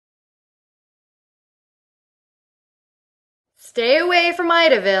Stay away from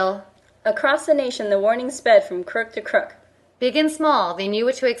Idaville. Across the nation the warning sped from crook to crook. Big and small, they knew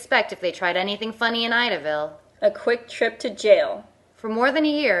what to expect if they tried anything funny in Idaville. A quick trip to jail. For more than a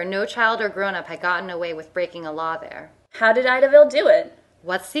year, no child or grown-up had gotten away with breaking a law there. How did Idaville do it?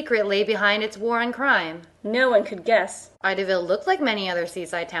 What secret lay behind its war on crime? No one could guess. Idaville looked like many other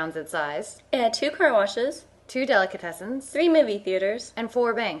seaside towns its size. It had 2 car washes, 2 delicatessens, 3 movie theaters, and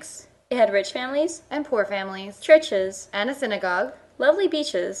 4 banks, it had rich families, and poor families, churches, and a synagogue, lovely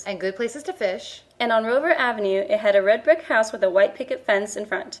beaches, and good places to fish. And on Rover Avenue it had a red brick house with a white picket fence in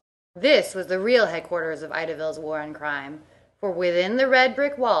front. This was the real headquarters of Idaville's war on crime, for within the red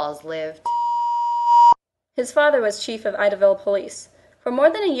brick walls lived... His father was chief of Idaville Police. For more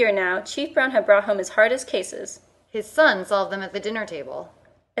than a year now, Chief Brown had brought home his hardest cases. His son solved them at the dinner table.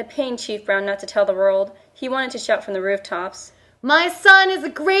 It pained Chief Brown not to tell the world. He wanted to shout from the rooftops, "My son is the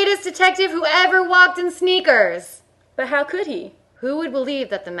greatest detective who ever walked in sneakers!" But how could he? Who would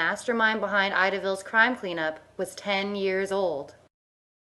believe that the mastermind behind Idaville's crime cleanup was 10 years old?